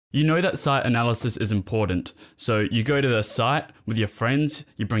You know that site analysis is important, so you go to the site with your friends,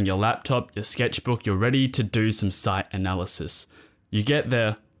 you bring your laptop, your sketchbook, you're ready to do some site analysis. You get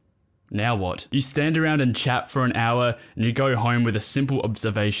there, now what? You stand around and chat for an hour and you go home with a simple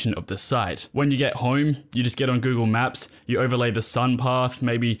observation of the site. When you get home, you just get on Google Maps, you overlay the sun path,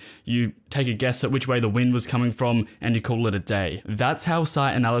 maybe you take a guess at which way the wind was coming from and you call it a day. That's how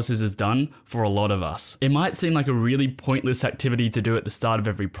site analysis is done for a lot of us. It might seem like a really pointless activity to do at the start of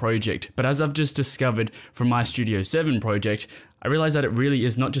every project, but as I've just discovered from my Studio 7 project, I realized that it really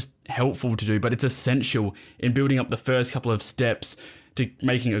is not just helpful to do, but it's essential in building up the first couple of steps to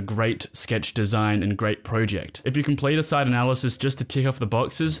making a great sketch design and great project. If you complete a site analysis just to tick off the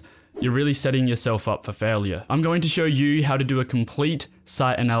boxes, you're really setting yourself up for failure. I'm going to show you how to do a complete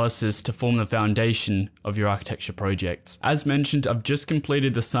site analysis to form the foundation of your architecture projects. As mentioned, I've just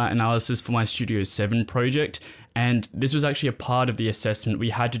completed the site analysis for my Studio 7 project, and this was actually a part of the assessment. We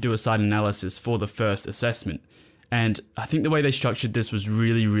had to do a site analysis for the first assessment. And I think the way they structured this was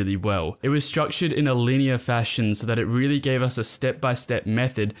really well. It was structured in a linear fashion so that it really gave us a step-by-step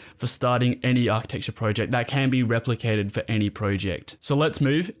method for starting any architecture project that can be replicated for any project. So let's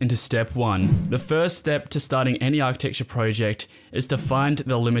move into step 1. The first step to starting any architecture project is to find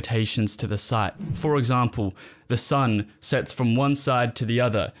the limitations to the site. For example, the sun sets from one side to the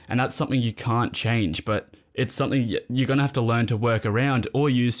other, and that's something you can't change, but it's something you're going to have to learn to work around or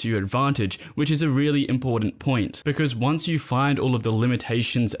use to your advantage, which is a really important point. Because once you find all of the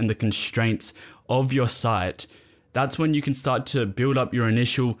limitations and the constraints of your site, that's when you can start to build up your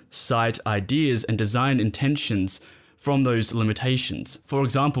initial site ideas and design intentions from those limitations. For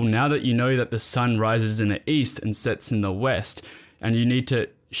example, now that you know that the sun rises in the east and sets in the west, and you need to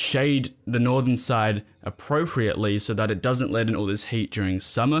shade the northern side appropriately so that it doesn't let in all this heat during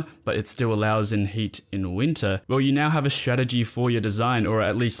summer, but it still allows in heat in winter. Well, you now have a strategy for your design, or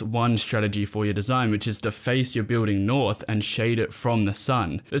at least one strategy for your design, which is to face your building north and shade it from the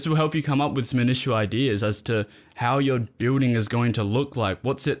sun. This will help you come up with some initial ideas as to how your building is going to look like,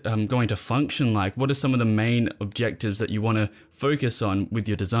 what's it going to function like, what are some of the main objectives that you want to focus on with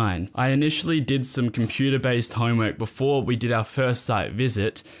your design. I initially did some computer-based homework before we did our first site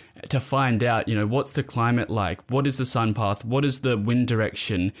visit to find out, what's the climate like? What is the sun path? What is the wind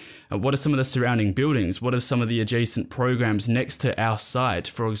direction? What are some of the surrounding buildings? What are some of the adjacent programs next to our site?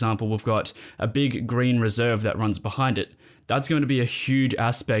 For example, we've got a big green reserve that runs behind it. That's going to be a huge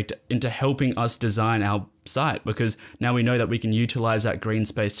aspect into helping us design our site, because now we know that we can utilize that green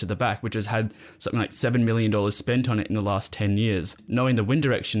space to the back, which has had something like $7 million spent on it in the last 10 years. Knowing the wind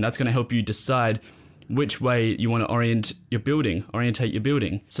direction, that's going to help you decide which way you want to orientate your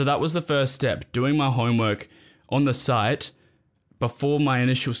building. So that was the first step, doing my homework on the site before my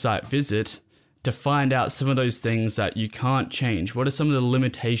initial site visit to find out some of those things that you can't change. What are some of the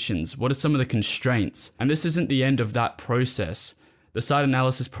limitations? What are some of the constraints? And this isn't the end of that process. The site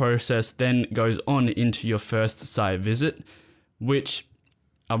analysis process then goes on into your first site visit, which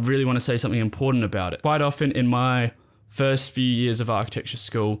I really want to say something important about it. Quite often in my first few years of architecture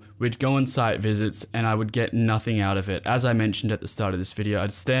school, we'd go on site visits and I would get nothing out of it. As I mentioned at the start of this video,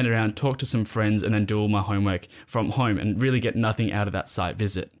 I'd stand around, talk to some friends, and then do all my homework from home and really get nothing out of that site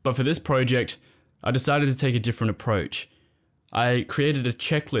visit. But for this project, I decided to take a different approach. I created a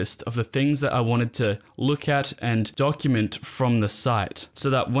checklist of the things that I wanted to look at and document from the site,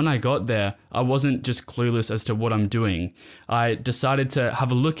 so that when I got there, I wasn't just clueless as to what I'm doing. I decided to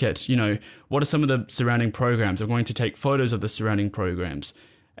have a look at, what are some of the surrounding programs? I'm going to take photos of the surrounding programs.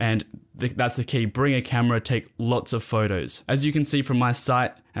 And that's the key. Bring a camera, take lots of photos. As you can see from my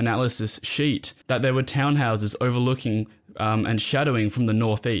site analysis sheet, that there were townhouses overlooking and shadowing from the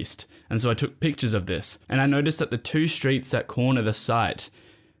northeast. And so I took pictures of this. And I noticed that the two streets that corner the site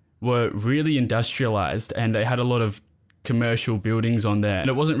were really industrialized and they had a lot of commercial buildings on there. And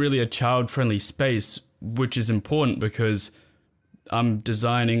it wasn't really a child-friendly space, which is important because I'm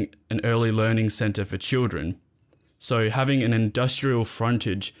designing an early learning center for children. So having an industrial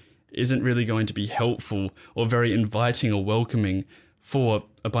frontage isn't really going to be helpful or very inviting or welcoming for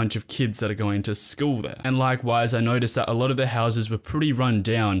a bunch of kids that are going to school there. And likewise, I noticed that a lot of the houses were pretty run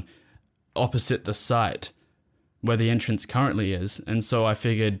down opposite the site where the entrance currently is. And so I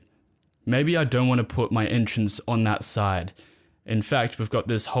figured maybe I don't want to put my entrance on that side. In fact, we've got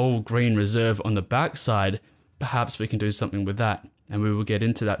this whole green reserve on the back side. Perhaps we can do something with that, and we will get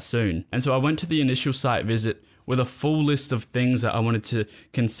into that soon. And so I went to the initial site visit with a full list of things that I wanted to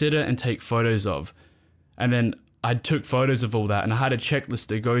consider and take photos of. And then I took photos of all that and I had a checklist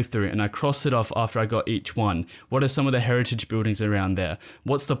to go through, and I crossed it off after I got each one. What are some of the heritage buildings around there?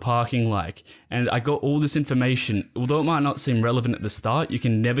 What's the parking like? And I got all this information. Although it might not seem relevant at the start, you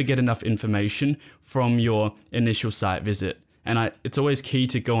can never get enough information from your initial site visit. And it's always key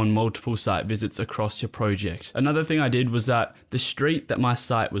to go on multiple site visits across your project. Another thing I did was that the street that my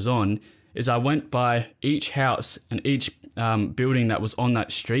site was on is I went by each house and each building that was on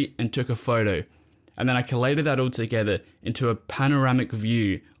that street and took a photo. And then I collated that all together into a panoramic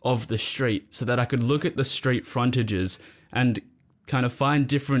view of the street so that I could look at the street frontages and kind of find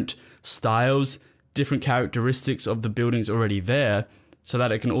different styles, different characteristics of the buildings already there, so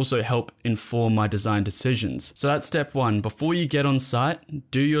that it can also help inform my design decisions. So that's step one. Before you get on site,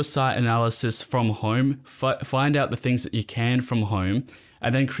 do your site analysis from home, find out the things that you can from home,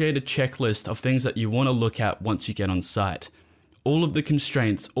 and then create a checklist of things that you want to look at once you get on site. All of the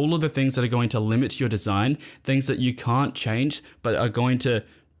constraints, all of the things that are going to limit your design, things that you can't change, but are going to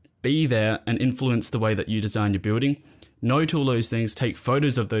be there and influence the way that you design your building. Note all those things, take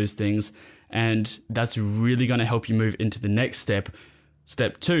photos of those things, and that's really going to help you move into the next step,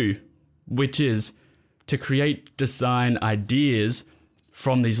 step 2, which is to create design ideas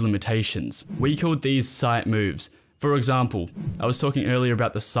from these limitations. We called these site moves. For example, I was talking earlier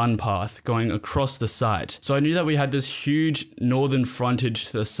about the sun path going across the site. So I knew that we had this huge northern frontage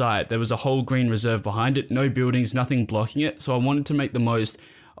to the site. There was a whole green reserve behind it, no buildings, nothing blocking it. So I wanted to make the most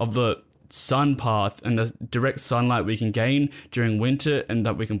of the sun path and the direct sunlight we can gain during winter and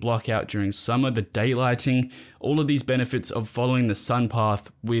that we can block out during summer, the daylighting, all of these benefits of following the sun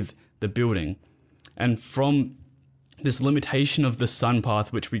path with the building. And from this limitation of the sun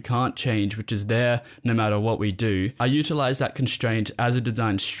path, which we can't change, which is there no matter what we do, I utilize that constraint as a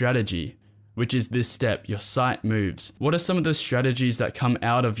design strategy, which is this step, your site moves. What are some of the strategies that come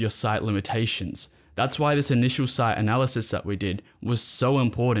out of your site limitations? That's why this initial site analysis that we did was so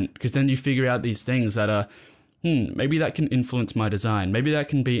important, because then you figure out these things that are, maybe that can influence my design. Maybe that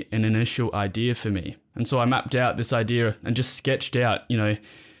can be an initial idea for me. And so I mapped out this idea and just sketched out,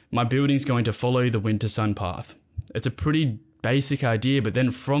 my building's going to follow the winter sun path. It's a pretty basic idea, but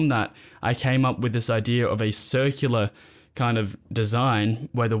then from that, I came up with this idea of a circular kind of design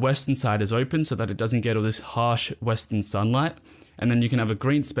where the western side is open so that it doesn't get all this harsh western sunlight. And then you can have a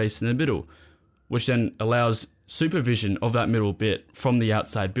green space in the middle, which then allows supervision of that middle bit from the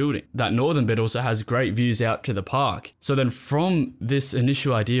outside building. That northern bit also has great views out to the park. So then from this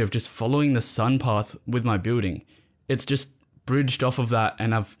initial idea of just following the sun path with my building, it's just bridged off of that,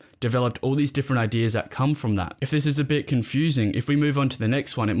 and I've developed all these different ideas that come from that. If this is a bit confusing, if we move on to the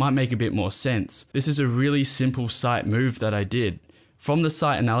next one, it might make a bit more sense. This is a really simple site move that I did. From the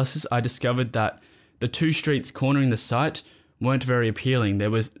site analysis, I discovered that the 2 streets cornering the site weren't very appealing. There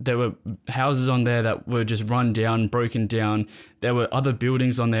were houses on there that were just run down, broken down. There were other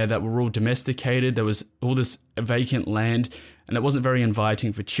buildings on there that were all domesticated. There was all this vacant land, and it wasn't very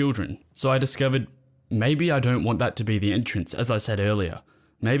inviting for children. So I discovered maybe I don't want that to be the entrance, as I said earlier.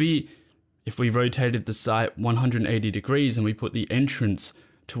 Maybe if we rotated the site 180 degrees and we put the entrance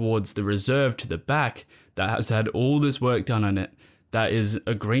towards the reserve to the back that has had all this work done on it, that is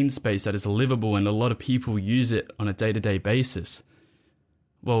a green space that is livable and a lot of people use it on a day-to-day basis.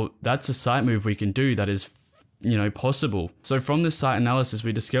 Well, that's a site move we can do that is, possible. So from this site analysis,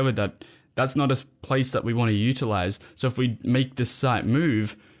 we discovered that that's not a place that we want to utilize. So if we make this site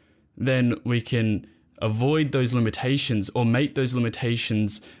move, then we can avoid those limitations or make those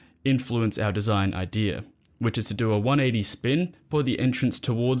limitations influence our design idea, which is to do a 180 spin, put the entrance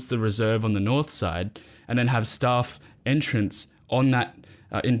towards the reserve on the north side, and then have staff entrance on that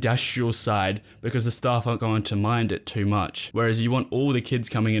industrial side, because the staff aren't going to mind it too much. Whereas you want all the kids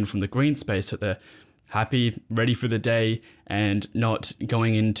coming in from the green space so they're happy, ready for the day, and not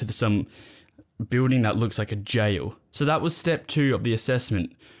going into some building that looks like a jail. So that was step 2 of the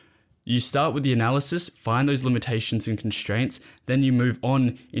assessment. You start with the analysis, find those limitations and constraints, then you move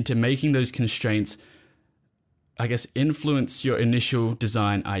on into making those constraints, influence your initial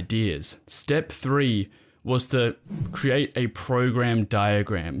design ideas. Step 3 was to create a program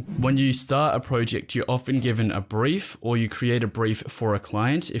diagram. When you start a project, you're often given a brief, or you create a brief for a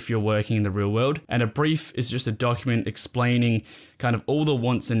client if you're working in the real world. And a brief is just a document explaining kind of all the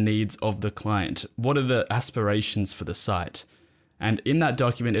wants and needs of the client. What are the aspirations for the site? And in that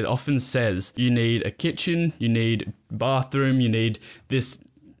document, it often says you need a kitchen, you need bathroom, you need this,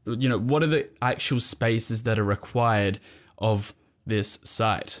 what are the actual spaces that are required of this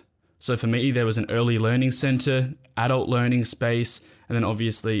site? So for me, there was an early learning center, adult learning space, and then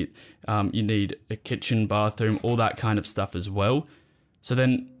obviously you need a kitchen, bathroom, all that kind of stuff as well. So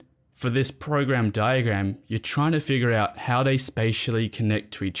then for this program diagram, you're trying to figure out how they spatially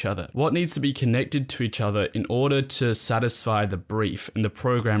connect to each other. What needs to be connected to each other in order to satisfy the brief and the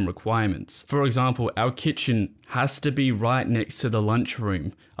program requirements. For example, our kitchen has to be right next to the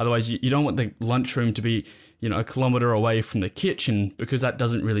lunchroom. Otherwise, you don't want the lunchroom to be, a kilometer away from the kitchen, because that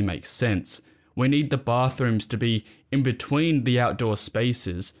doesn't really make sense. We need the bathrooms to be in between the outdoor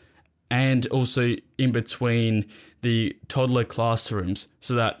spaces and also in between the toddler classrooms,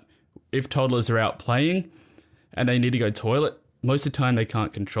 so that if toddlers are out playing and they need to go toilet, most of the time they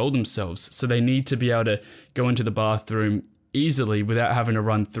can't control themselves. So they need to be able to go into the bathroom easily without having to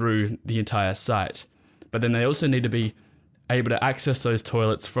run through the entire site. But then they also need to be able to access those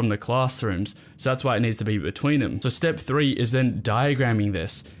toilets from the classrooms. So that's why it needs to be between them. So step 3 is then diagramming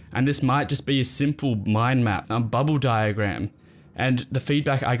this. And this might just be a simple mind map, a bubble diagram. And the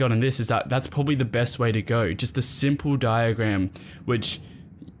feedback I got on this is that that's probably the best way to go. Just a simple diagram, which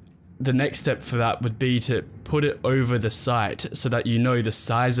the next step for that would be to put it over the site so that you know the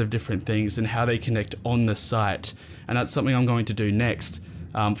size of different things and how they connect on the site. And that's something I'm going to do next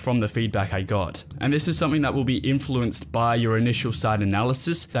from the feedback I got. And this is something that will be influenced by your initial site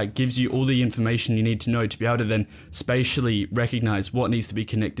analysis that gives you all the information you need to know to be able to then spatially recognize what needs to be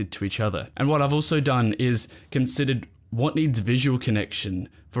connected to each other. And what I've also done is considered what needs visual connection.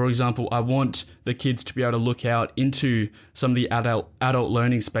 For example, I want the kids to be able to look out into some of the adult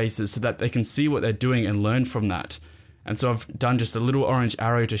learning spaces so that they can see what they're doing and learn from that. And so I've done just a little orange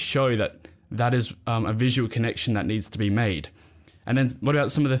arrow to show that that is a visual connection that needs to be made. And then what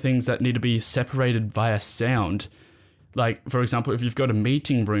about some of the things that need to be separated via sound? Like, for example, if you've got a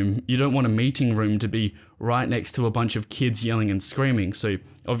meeting room, you don't want a meeting room to be right next to a bunch of kids yelling and screaming. So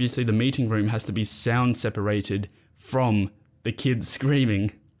obviously the meeting room has to be sound separated from the kids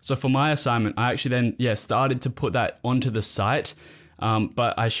screaming. So for my assignment, I actually then, started to put that onto the site.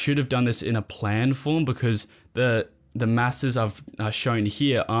 But I should have done this in a plan form, because the masses I've shown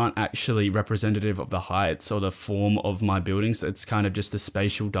here aren't actually representative of the heights or the form of my buildings. It's kind of just a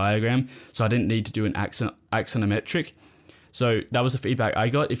spatial diagram. So I didn't need to do an axonometric. So that was the feedback I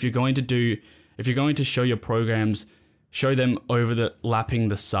got. If you're going to show your programs, show them overlapping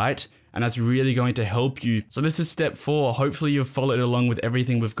the site. And that's really going to help you. So this is step 4. Hopefully you've followed along with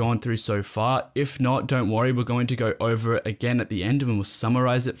everything we've gone through so far. If not, don't worry. We're going to go over it again at the end and we'll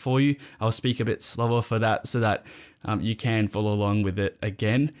summarize it for you. I'll speak a bit slower for that so that you can follow along with it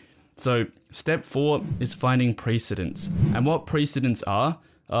again. So step 4 is finding precedents. And what precedents are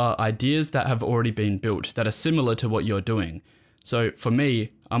ideas that have already been built that are similar to what you're doing. So for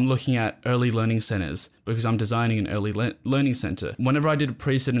me, I'm looking at early learning centers because I'm designing an early learning center. Whenever I did a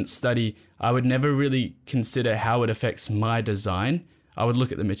precedent study, I would never really consider how it affects my design. I would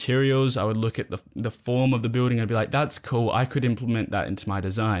look at the materials, I would look at the form of the building, and I'd be like, that's cool, I could implement that into my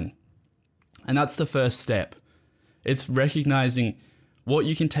design. And that's the first step. It's recognizing what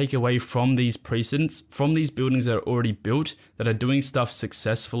you can take away from these precedents, from these buildings that are already built, that are doing stuff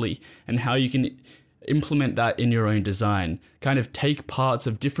successfully, and how you can implement that in your own design. Kind of take parts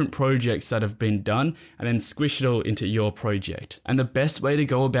of different projects that have been done and then squish it all into your project. And the best way to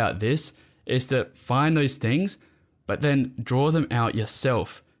go about this is to find those things, but then draw them out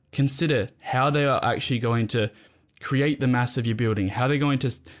yourself. Consider how they are actually going to create the mass of your building, how they're going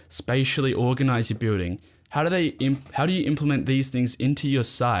to spatially organize your building. How do you implement these things into your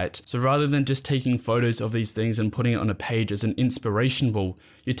site? So rather than just taking photos of these things and putting it on a page as an inspiration ball,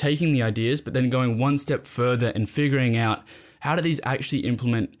 you're taking the ideas, but then going one step further and figuring out how do these actually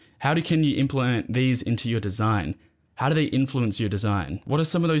implement, can you implement these into your design? How do they influence your design? What are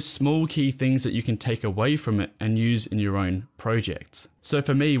some of those small key things that you can take away from it and use in your own projects? So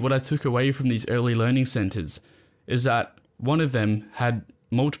for me, what I took away from these early learning centers is that one of them had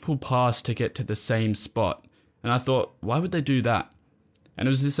multiple paths to get to the same spot. And I thought, why would they do that? And it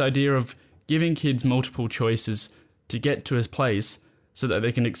was this idea of giving kids multiple choices to get to a place so that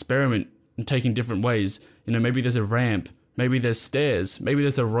they can experiment and take in different ways. Maybe there's a ramp, maybe there's stairs, maybe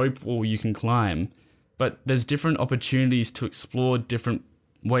there's a rope wall you can climb. But there's different opportunities to explore different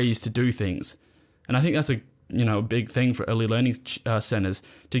ways to do things. And I think that's a big thing for early learning centers,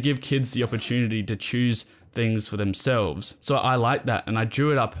 to give kids the opportunity to choose things for themselves. So I like that, and I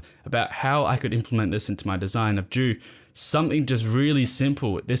drew it up about how I could implement this into my design. I drew something just really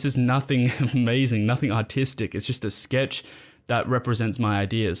simple. This is nothing amazing, nothing artistic. It's just a sketch that represents my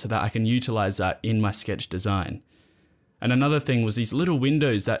ideas so that I can utilize that in my sketch design. And another thing was these little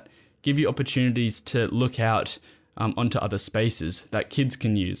windows that give you opportunities to look out onto other spaces that kids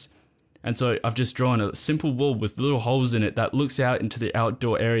can use. And so I've just drawn a simple wall with little holes in it that looks out into the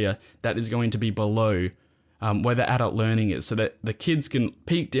outdoor area that is going to be below where the adult learning is, so that the kids can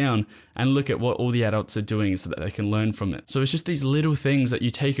peek down and look at what all the adults are doing so that they can learn from it. So it's just these little things that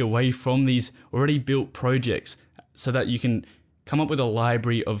you take away from these already built projects so that you can come up with a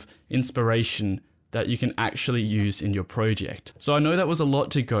library of inspiration that you can actually use in your project. So I know that was a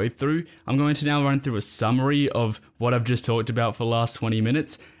lot to go through. I'm going to now run through a summary of what I've just talked about for the last 20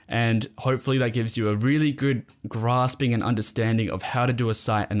 minutes, and hopefully that gives you a really good grasping and understanding of how to do a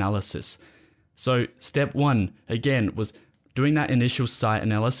site analysis. So step 1, again, was doing that initial site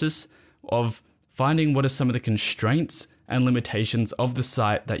analysis of finding what are some of the constraints and limitations of the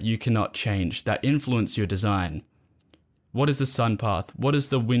site that you cannot change, that influence your design. What is the sun path? What is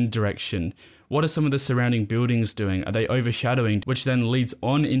the wind direction? What are some of the surrounding buildings doing? Are they overshadowing? Which then leads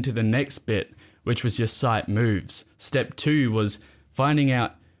on into the next bit, which was your site moves. Step 2 was finding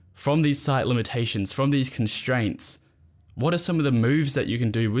out from these site limitations, from these constraints, what are some of the moves that you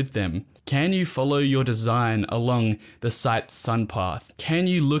can do with them? Can you follow your design along the site's sun path? Can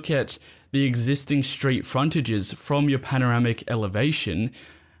you look at the existing street frontages from your panoramic elevation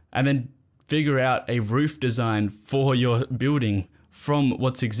and then figure out a roof design for your building from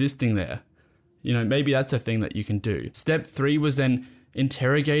what's existing there? You know, maybe that's a thing that you can do. Step 3 was then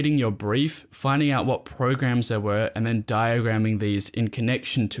interrogating your brief, finding out what programs there were, and then diagramming these in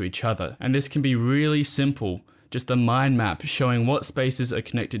connection to each other. And this can be really simple, just a mind map showing what spaces are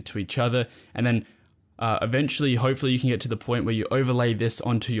connected to each other, and then eventually, hopefully you can get to the point where you overlay this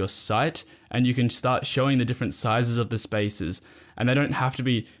onto your site and you can start showing the different sizes of the spaces, and they don't have to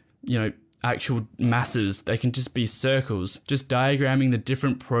be, you know, actual masses. They can just be circles, just diagramming the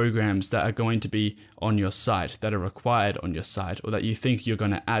different programs that are going to be on your site, that are required on your site, or that you think you're going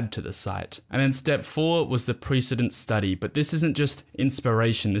to add to the site. And then step 4 was the precedent study, but this isn't just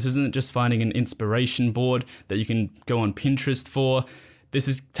inspiration. This isn't just finding an inspiration board that you can go on Pinterest for. This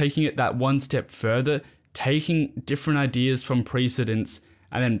is taking it that one step further, taking different ideas from precedents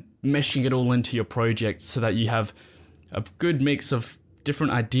and then meshing it all into your project so that you have a good mix of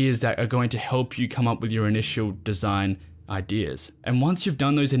different ideas that are going to help you come up with your initial design ideas. And once you've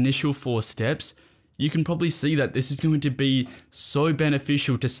done those initial 4 steps, you can probably see that this is going to be so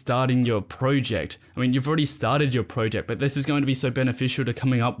beneficial to starting your project. I mean, you've already started your project, but this is going to be so beneficial to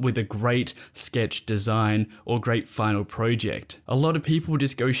coming up with a great sketch design or great final project. A lot of people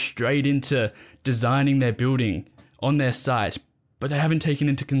just go straight into designing their building on their site, but they haven't taken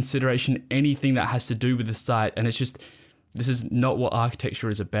into consideration anything that has to do with the site, and it's just, this is not what architecture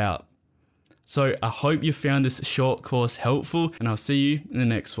is about. So I hope you found this short course helpful, and I'll see you in the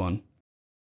next one.